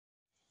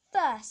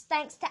First,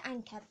 thanks to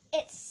Anchor.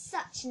 It's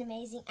such an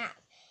amazing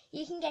app.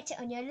 You can get it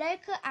on your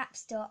local app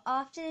store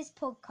after this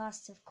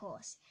podcast, of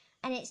course,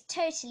 and it's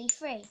totally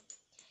free.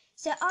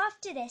 So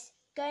after this,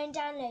 go and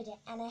download it,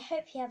 and I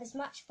hope you have as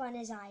much fun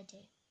as I do.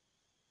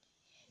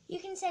 You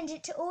can send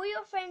it to all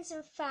your friends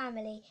and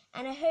family,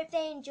 and I hope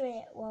they enjoy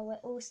it while we're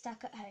all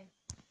stuck at home.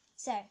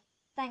 So,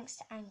 thanks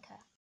to Anchor.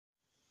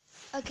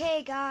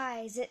 Okay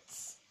guys,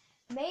 it's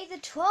May the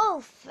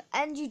 12th,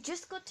 and you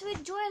just got to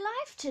enjoy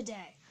life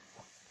today.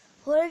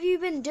 What have you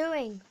been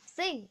doing?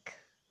 Think.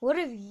 What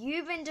have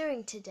you been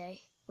doing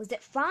today? Was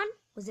it fun?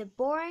 Was it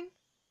boring?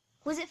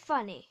 Was it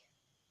funny?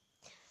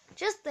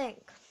 Just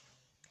think.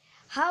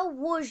 How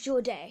was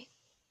your day?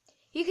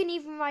 You can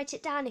even write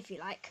it down if you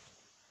like.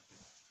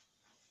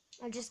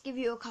 I'll just give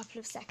you a couple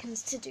of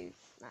seconds to do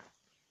that.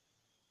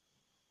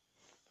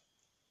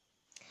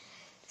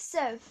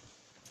 So,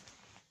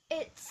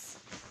 it's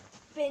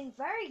been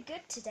very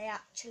good today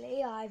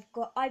actually.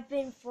 I've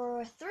been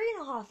for a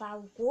 3.5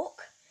 hour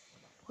walk,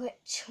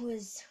 which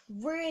was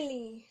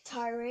really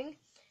tiring.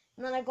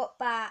 And then I got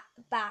back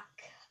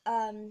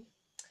and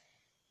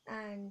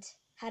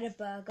had a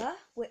burger,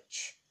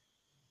 which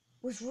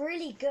was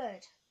really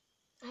good.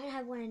 I haven't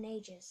had one in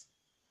ages.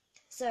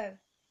 So,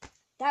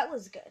 that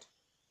was good.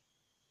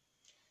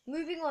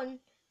 Moving on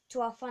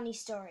to our funny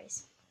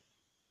stories.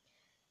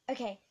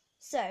 Okay,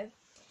 so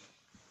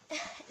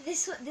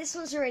this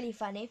one's really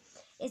funny.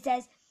 It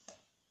says,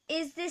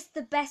 "Is this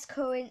the best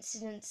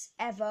coincidence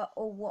ever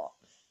or what?"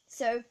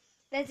 So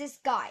there's this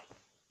guy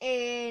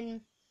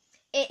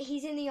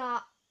he's in the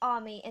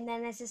army, and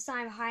then there's a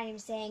sign behind him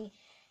saying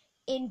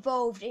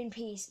 "involved in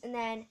peace," and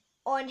then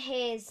on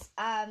his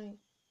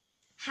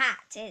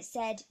hat it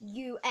said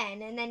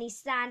UN, and then he's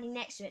standing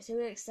next to it, so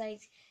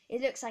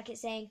it looks like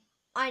it's saying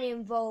 "I'm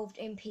involved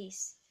in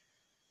peace."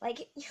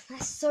 Like,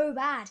 that's so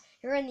bad.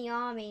 You're in the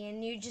army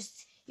and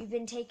you've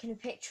been taking a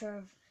picture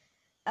of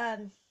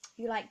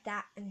you like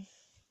that, and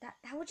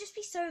that would just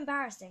be so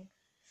embarrassing.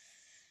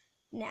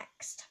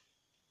 Next.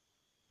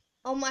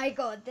 Oh my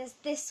god, there's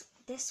this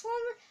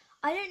one.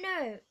 I don't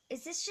know.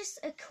 Is this just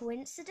a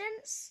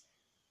coincidence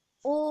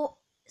or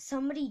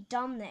somebody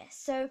done this?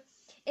 So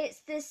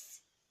it's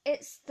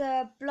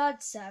the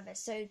blood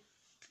service, so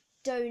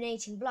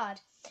donating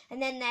blood,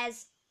 and then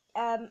there's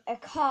a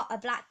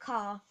black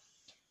car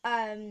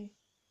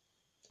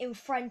in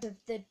front of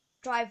the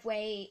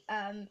driveway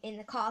in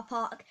the car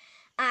park,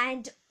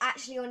 and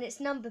actually on its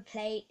number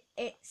plate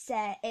it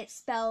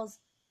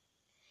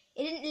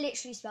didn't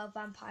literally spell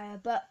vampire,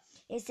 but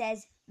it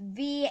says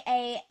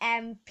VAMPYR,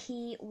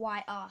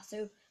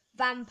 so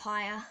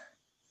vampire,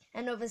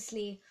 and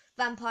obviously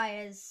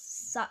vampires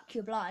suck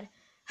your blood.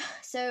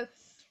 So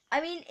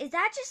I mean, is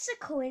that just a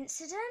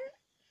coincidence?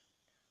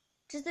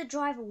 Does the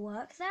driver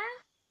work there?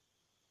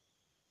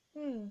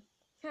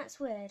 That's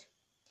weird.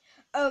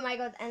 Oh my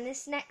god, and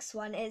this next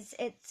one it's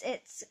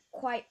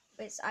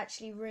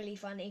actually really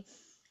funny.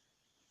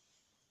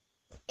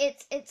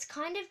 It's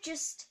kind of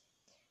just,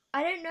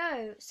 I don't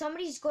know,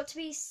 somebody's got to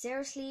be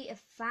seriously a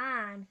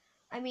fan.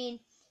 I mean,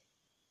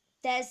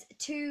 there's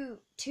two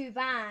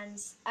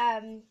vans. I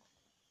don't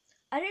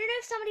know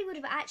if somebody would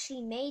have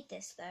actually made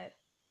this though,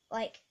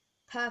 like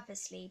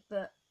purposely,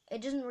 but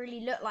it doesn't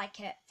really look like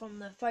it from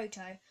the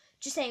photo.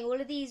 Just saying,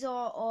 all of these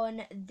are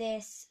on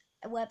this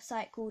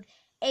website called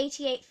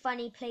 88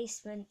 Funny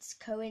Placements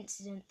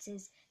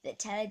Coincidences That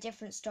Tell a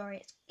Different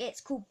Story.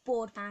 It's called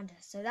Board Panda,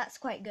 so that's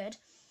quite good.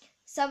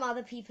 Some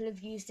other people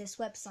have used this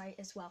website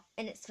as well,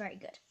 and it's very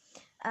good.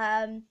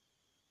 And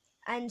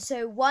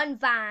so one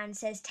van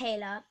says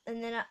Taylor,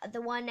 and then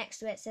the one next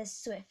to it says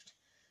Swift.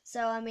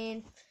 So, I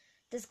mean,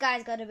 this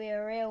guy's got to be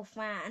a real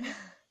fan.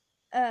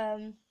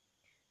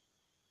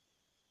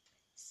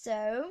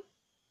 So,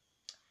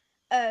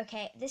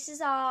 okay, this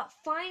is our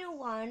final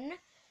one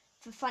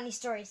for funny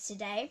stories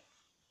today.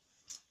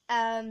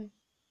 And,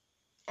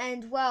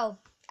 well,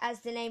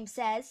 as the name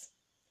says,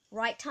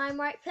 right time,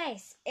 right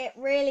place. It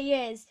really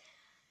is.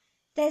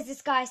 There's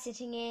this guy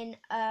sitting in,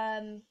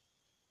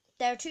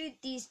 there are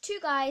these two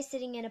guys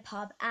sitting in a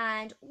pub,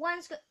 and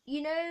one's got,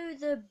 you know,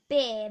 the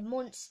beer,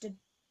 Monster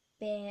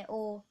beer,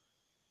 or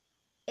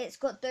it's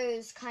got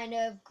those kind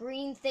of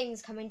green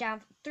things coming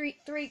down,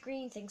 three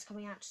green things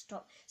coming out to the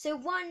top. So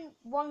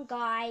one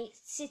guy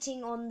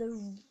sitting on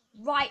the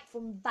right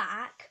from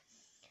back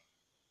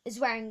is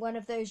wearing one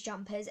of those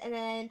jumpers, and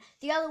then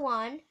the other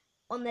one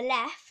on the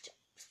left,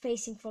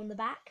 facing from the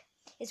back,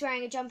 is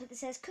wearing a jumper that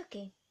says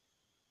Cookie.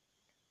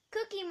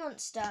 Cookie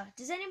Monster.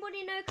 Does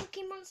anybody know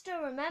Cookie Monster?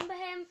 Remember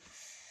him?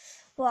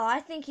 Well, I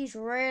think he's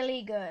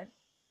really good.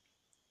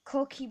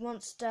 Cookie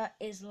Monster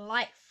is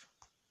life.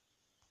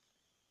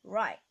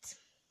 Right.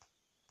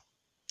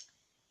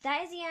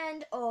 That is the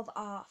end of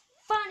our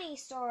funny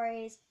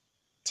stories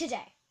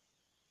today.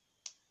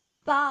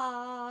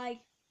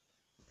 Bye.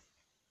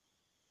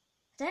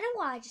 I don't know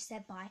why I just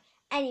said bye.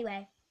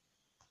 Anyway,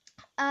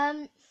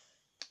 when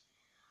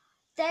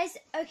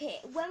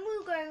we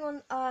were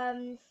going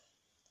on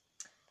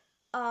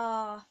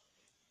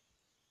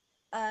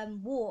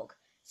walk,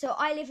 so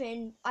I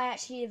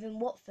actually live in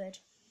Watford,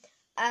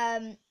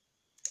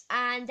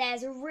 And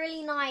there's a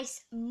really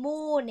nice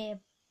moor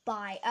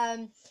nearby,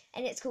 and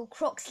it's called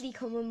Croxley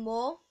Common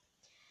Moor.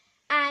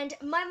 And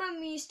my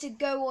mum used to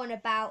go on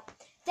about,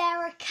 there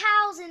are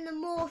cows in the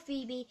moor,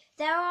 Phoebe.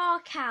 There are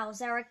cows.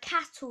 There are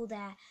cattle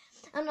there.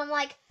 And I'm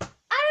like, I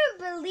don't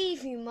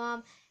believe you,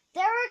 Mum.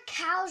 There are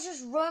cows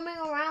just roaming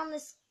around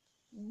this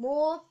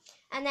moor.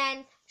 And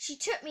then she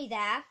took me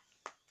there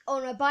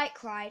on a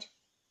bike ride.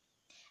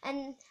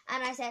 And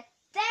I said,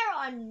 there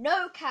are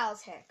no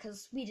cows here,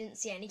 because we didn't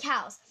see any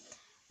cows.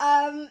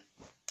 And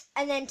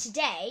then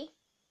today,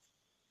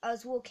 I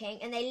was walking,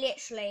 and they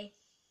literally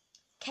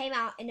came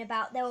out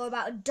there were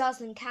about a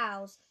dozen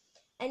cows.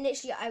 And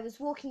literally, I was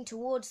walking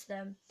towards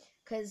them,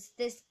 because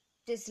this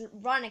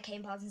runner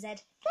came past and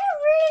said,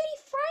 they're really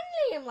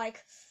friendly. I'm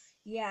like,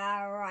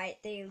 yeah, right,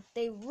 they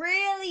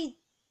really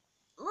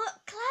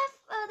look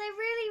clever. They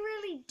really,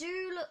 really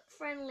do look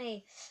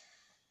friendly.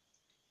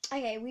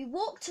 Okay, we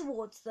walked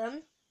towards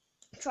them,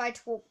 tried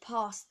to walk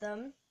past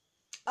them,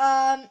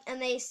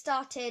 and they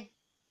started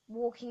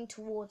walking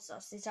towards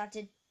us. They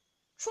started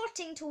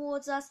trotting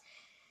towards us.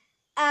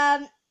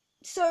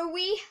 So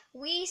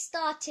we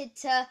started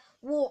to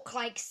walk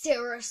like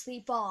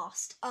seriously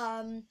fast.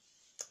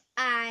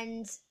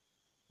 And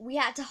we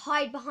had to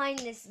hide behind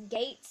this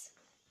gate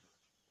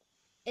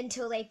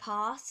until they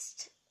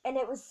passed. And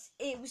it was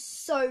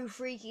so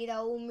freaky. They were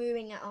all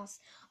moving at us.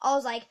 I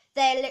was like,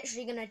 they're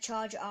literally going to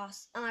charge at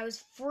us. And I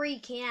was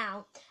freaking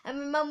out. And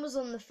my mum was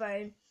on the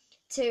phone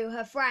to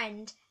her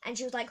friend. And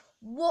she was like,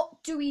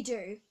 what do we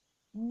do?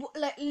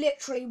 Like,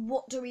 literally,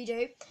 what do we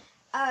do?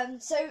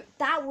 So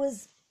that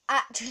was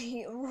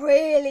actually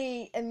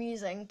really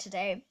amusing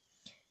today.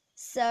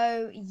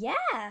 So,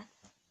 yeah.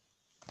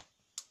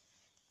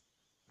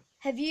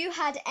 Have you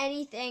had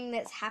anything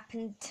that's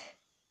happened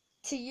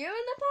to you in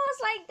the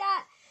past like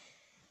that?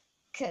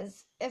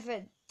 Because if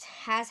it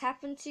has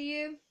happened to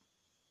you,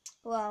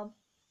 well,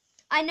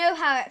 I know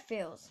how it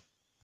feels.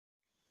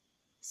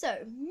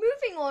 So,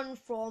 moving on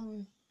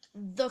from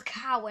the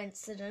cow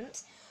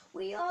incident,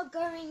 we are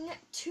going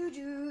to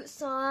do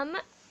some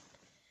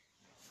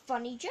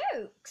funny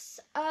jokes.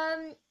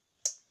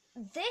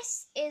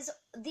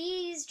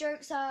 These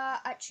jokes are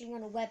actually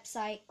on a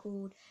website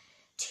called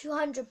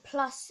 200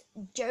 plus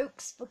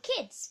jokes for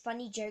kids,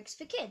 funny jokes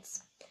for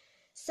kids.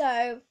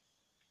 So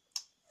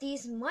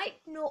these might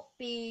not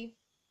be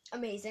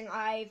amazing.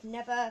 I've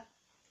never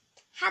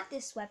had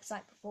this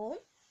website before,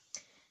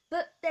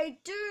 but they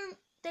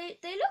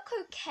look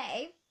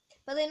okay,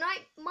 but they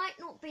might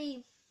not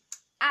be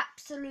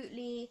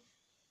absolutely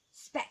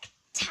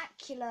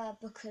spectacular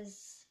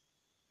because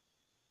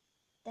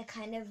they're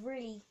kind of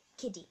really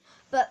kiddie.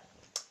 But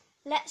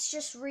let's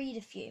just read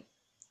a few.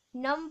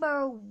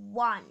 Number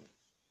 1.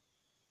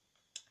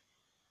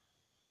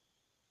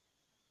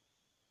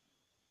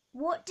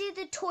 What did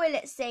the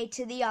toilet say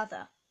to the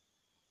other?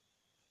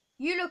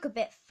 You look a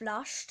bit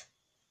flushed.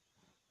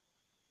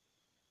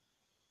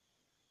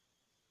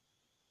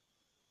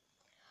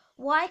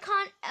 Why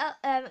can't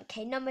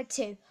okay, number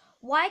 2.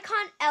 Why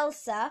can't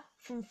Elsa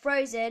from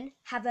Frozen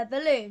have a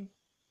balloon?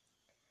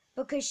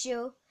 Because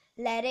she'll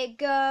let it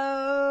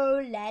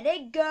go, let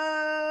it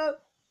go.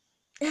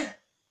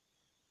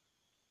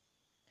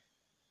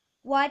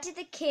 Why did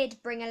the kid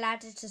bring a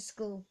ladder to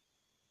school?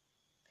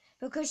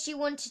 Because she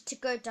wanted to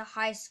go to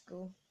high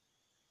school.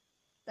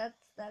 These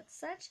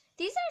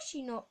are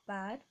actually not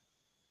bad.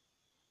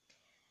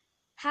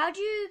 How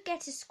do you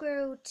get a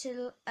squirrel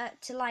to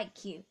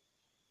like you?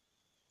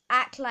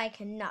 Act like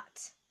a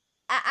nut.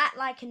 Act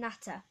like a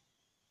nutter.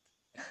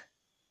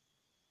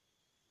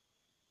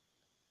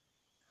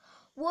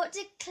 What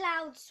do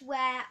clouds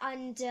wear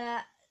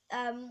under?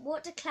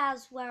 What do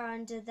clouds wear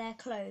under their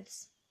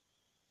clothes?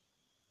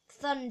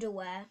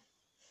 Thunderwear.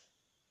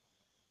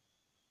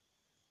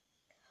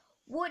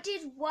 What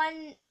did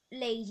one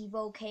lady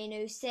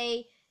volcano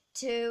say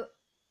to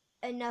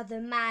another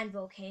man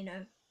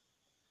volcano?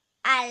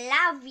 I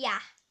love ya.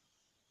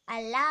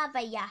 I love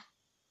ya.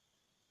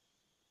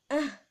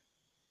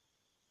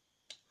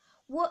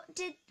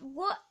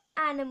 What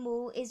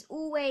animal is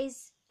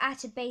always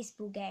at a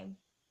baseball game?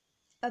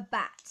 A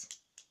bat.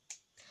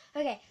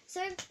 Okay,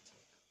 so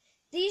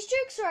these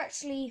jokes are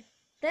actually,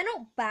 they're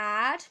not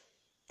bad.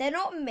 They're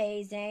not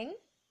amazing.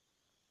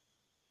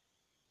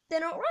 They're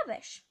not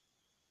rubbish.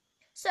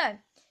 So,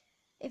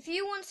 if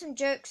you want some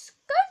jokes,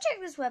 go and check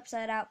this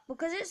website out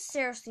because it's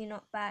seriously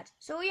not bad.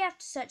 So all you have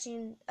to search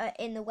in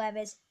the web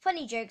is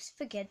funny jokes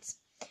for kids,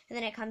 and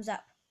then it comes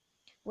up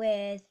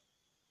with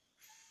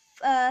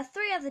 3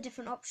 other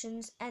different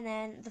options, and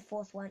then the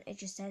 4th one it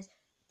just says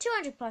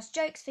 200 plus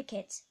jokes for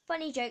kids,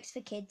 funny jokes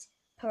for kids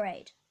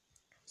parade.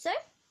 So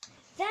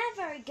they're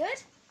very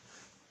good.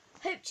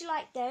 Hope you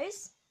like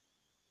those.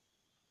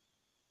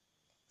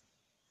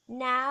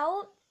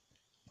 Now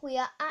we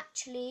are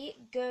actually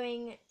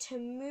going to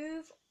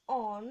move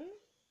on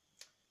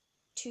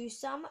to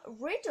some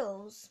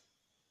riddles.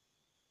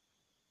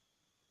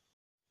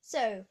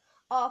 So,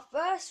 our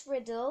first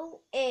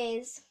riddle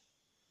is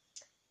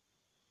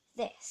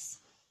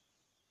this.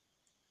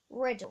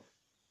 Riddle.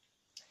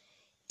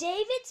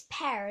 David's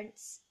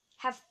parents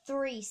have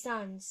 3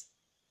 sons.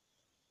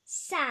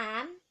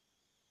 Sam,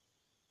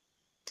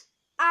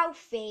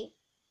 Alfie,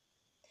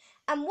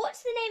 and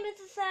what's the name of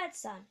the 3rd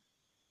son?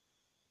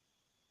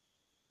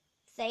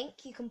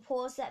 Think. You can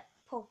pause that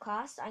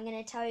podcast. I'm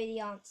going to tell you the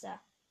answer.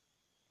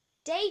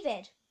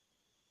 David.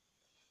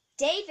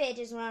 David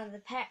is one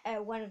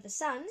of the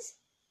sons,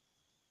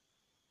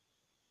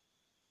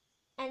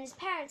 and his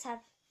parents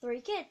have 3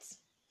 kids.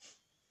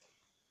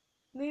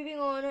 Moving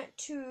on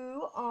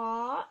to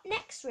our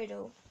next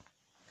riddle.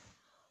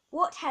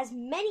 What has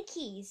many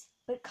keys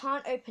but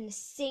can't open a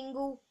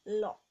single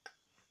lock?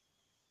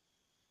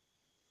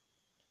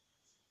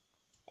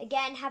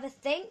 Again, have a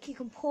think. You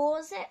can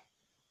pause it.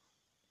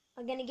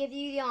 I'm going to give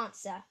you the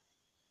answer.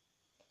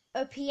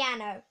 A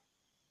piano.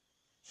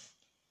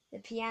 The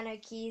piano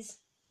keys.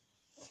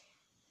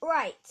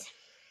 Right.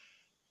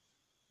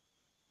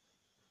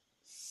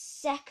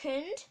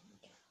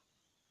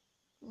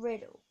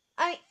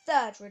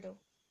 Third riddle.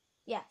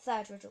 Yeah,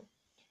 third riddle.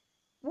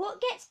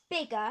 What gets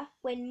bigger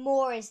when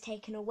more is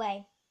taken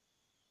away?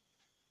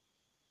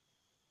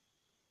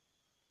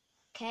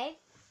 Okay,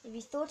 have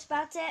you thought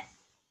about it?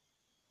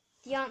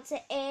 The answer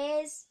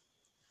is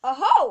a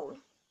hole.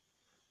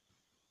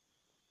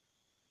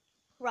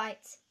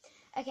 Right.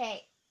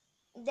 Okay.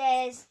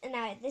 This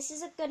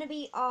is going to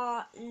be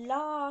our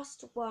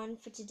last one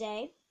for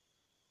today.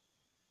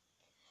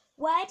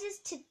 Where does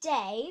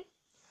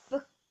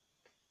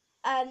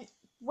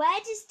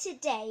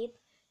today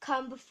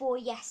come before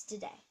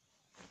yesterday?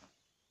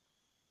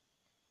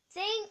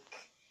 Think.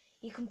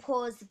 You can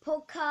pause the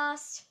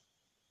podcast.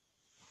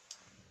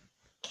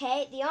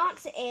 Okay, the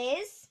answer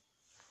is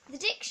the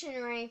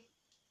dictionary.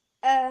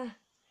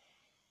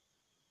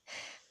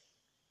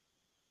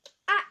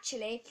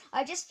 Actually,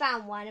 I just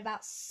found one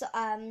about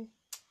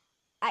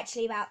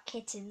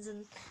kittens,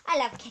 and I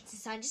love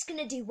kittens, so I'm just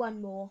gonna do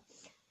one more.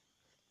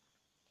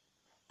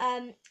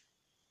 I'm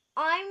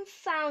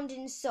found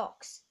in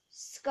socks,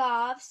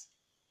 scarves,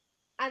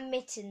 and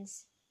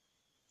mittens,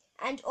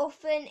 and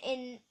often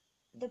in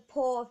the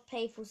paw of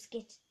playful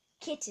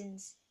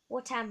kittens.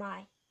 What am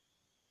I?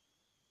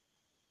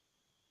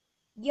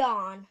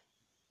 Yarn.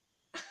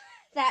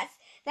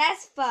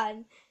 That's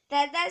fun.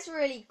 That's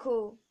really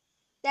cool.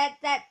 That's.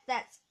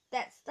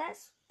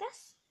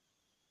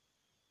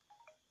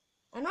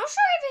 I'm not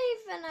sure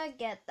if even I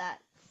get that.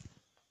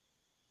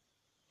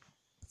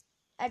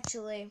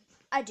 Actually,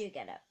 I do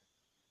get it.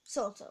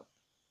 Sort of.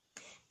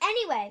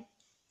 Anyway,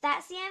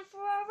 that's the end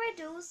for our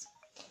riddles.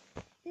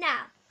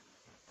 Now,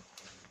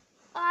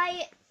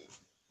 I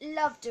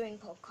love doing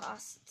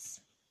podcasts,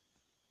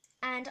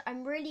 and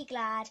I'm really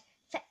glad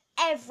for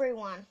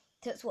everyone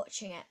that's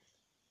watching it.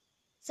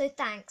 So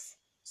thanks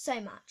so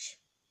much.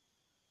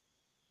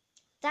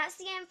 That's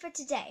the end for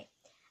today.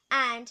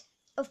 And,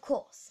 of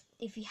course,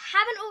 if you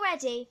haven't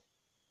already,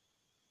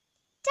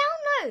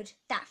 download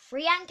that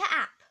free Anchor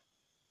app.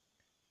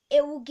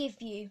 It will give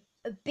you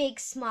a big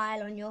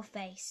smile on your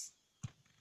face.